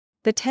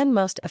The 10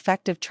 most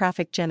effective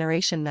traffic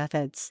generation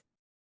methods.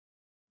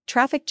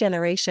 Traffic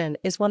generation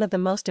is one of the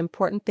most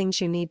important things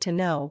you need to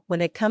know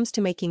when it comes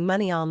to making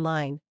money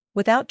online.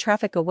 Without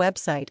traffic, a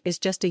website is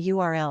just a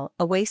URL,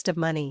 a waste of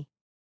money.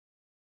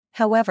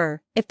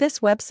 However, if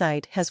this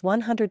website has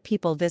 100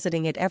 people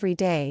visiting it every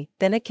day,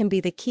 then it can be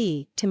the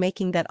key to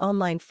making that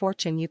online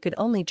fortune you could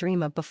only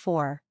dream of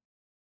before.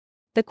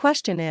 The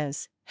question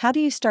is, how do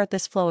you start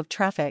this flow of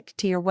traffic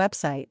to your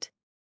website?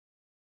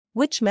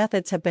 Which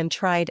methods have been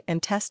tried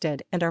and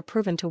tested and are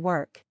proven to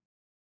work?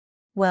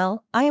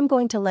 Well, I am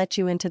going to let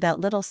you into that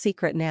little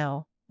secret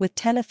now, with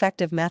 10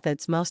 effective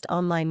methods most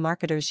online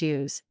marketers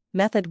use.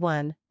 Method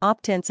 1,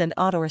 opt-ins and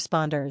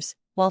autoresponders.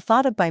 While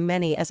thought of by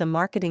many as a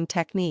marketing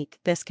technique,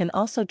 this can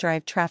also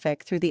drive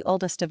traffic through the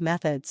oldest of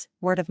methods,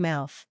 word of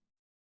mouth.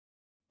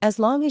 As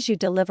long as you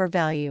deliver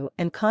value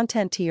and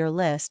content to your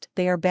list,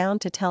 they are bound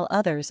to tell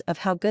others of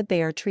how good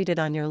they are treated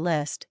on your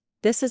list.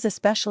 This is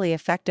especially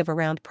effective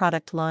around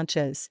product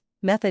launches.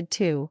 Method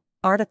 2,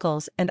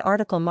 articles and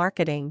article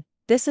marketing.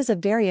 This is a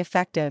very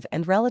effective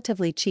and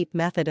relatively cheap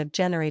method of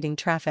generating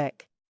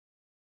traffic.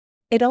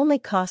 It only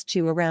costs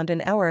you around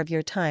an hour of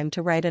your time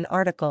to write an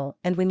article,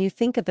 and when you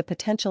think of the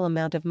potential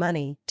amount of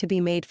money to be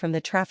made from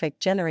the traffic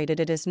generated,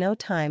 it is no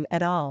time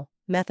at all.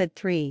 Method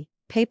 3,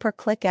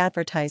 pay-per-click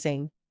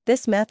advertising.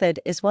 This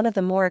method is one of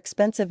the more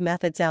expensive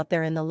methods out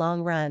there in the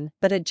long run,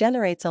 but it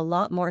generates a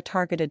lot more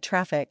targeted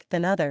traffic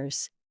than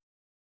others.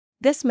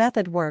 This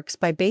method works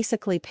by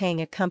basically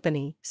paying a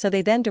company so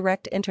they then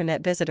direct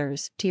internet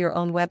visitors to your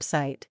own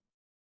website.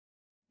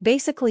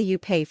 Basically, you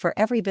pay for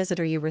every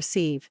visitor you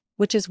receive,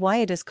 which is why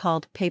it is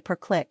called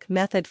pay-per-click.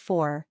 Method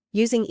 4,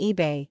 using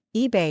eBay.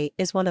 eBay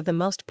is one of the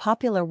most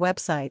popular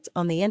websites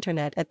on the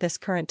internet at this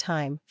current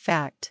time.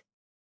 Fact.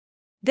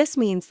 This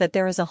means that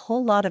there is a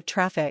whole lot of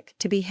traffic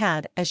to be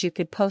had, as you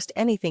could post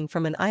anything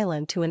from an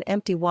island to an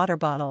empty water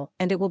bottle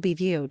and it will be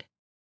viewed.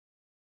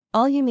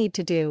 All you need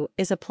to do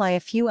is apply a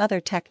few other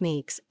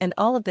techniques and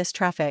all of this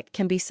traffic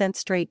can be sent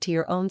straight to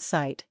your own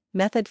site.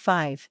 Method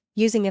 5,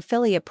 using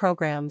affiliate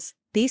programs.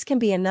 These can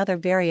be another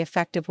very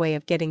effective way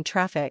of getting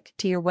traffic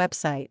to your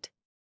website.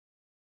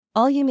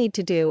 All you need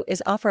to do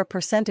is offer a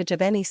percentage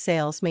of any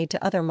sales made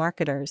to other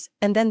marketers,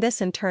 and then this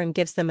in turn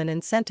gives them an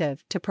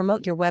incentive to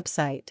promote your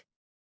website.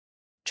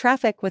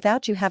 Traffic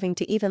without you having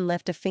to even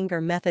lift a finger.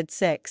 Method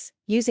 6,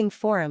 using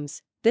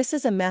forums. This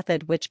is a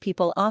method which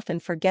people often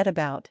forget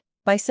about.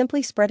 By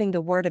simply spreading the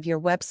word of your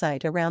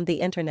website around the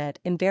internet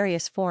in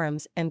various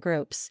forums and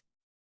groups.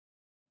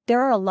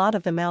 There are a lot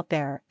of them out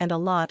there, and a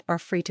lot are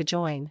free to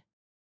join.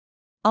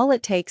 All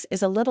it takes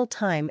is a little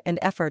time and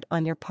effort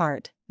on your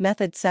part.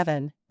 Method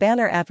 7,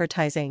 banner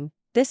advertising.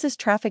 This is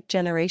traffic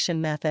generation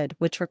method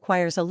which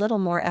requires a little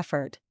more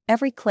effort.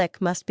 Every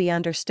click must be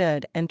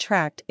understood and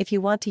tracked if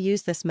you want to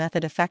use this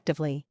method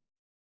effectively.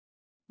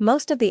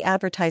 Most of the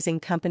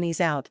advertising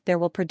companies out there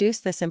will produce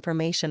this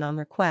information on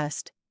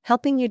request,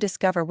 helping you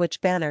discover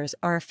which banners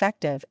are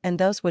effective and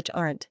those which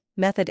aren't.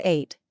 Method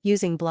 8,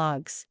 using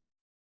blogs.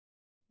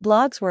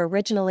 Blogs were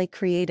originally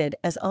created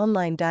as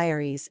online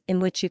diaries in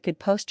which you could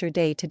post your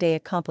day-to-day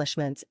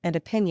accomplishments and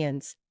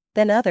opinions,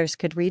 then others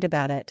could read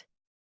about it.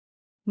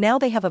 Now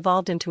they have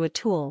evolved into a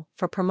tool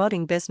for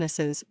promoting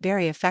businesses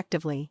very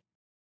effectively.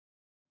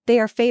 They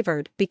are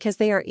favored because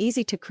they are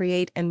easy to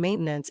create and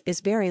maintenance is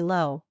very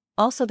low.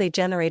 Also, they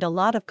generate a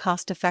lot of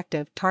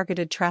cost-effective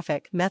targeted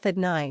traffic. Method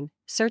 9,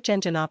 search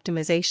engine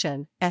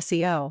optimization,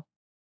 SEO.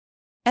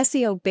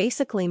 SEO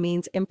basically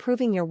means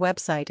improving your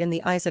website in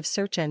the eyes of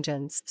search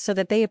engines so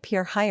that they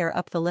appear higher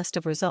up the list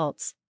of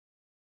results.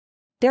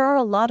 There are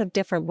a lot of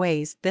different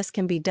ways this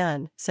can be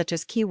done, such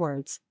as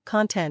keywords,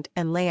 content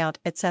and layout,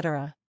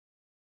 etc.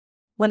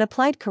 When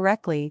applied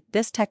correctly,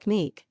 this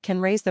technique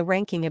can raise the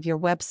ranking of your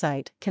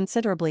website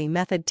considerably.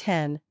 Method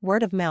 10,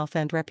 word of mouth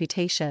and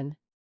reputation.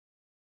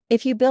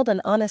 If you build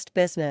an honest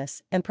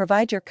business and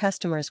provide your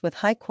customers with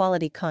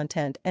high-quality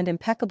content and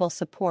impeccable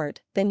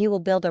support, then you will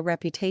build a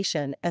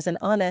reputation as an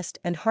honest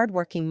and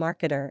hardworking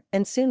marketer,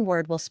 and soon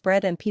word will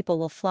spread and people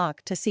will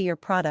flock to see your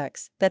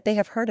products that they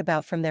have heard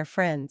about from their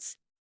friends.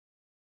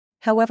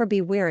 However, be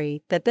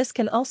wary that this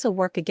can also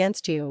work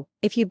against you.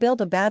 If you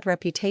build a bad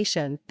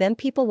reputation, then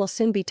people will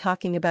soon be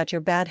talking about your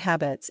bad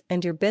habits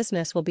and your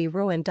business will be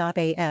ruined.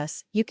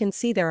 As you can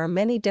see, there are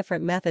many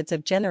different methods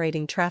of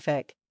generating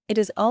traffic. It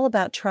is all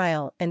about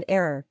trial and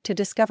error to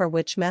discover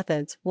which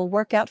methods will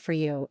work out for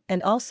you,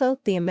 and also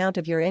the amount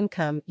of your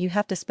income you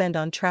have to spend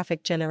on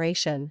traffic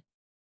generation.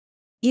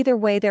 Either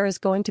way, there is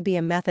going to be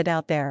a method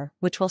out there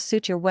which will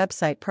suit your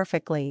website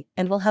perfectly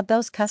and will have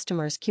those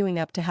customers queuing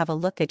up to have a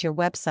look at your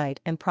website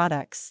and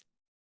products.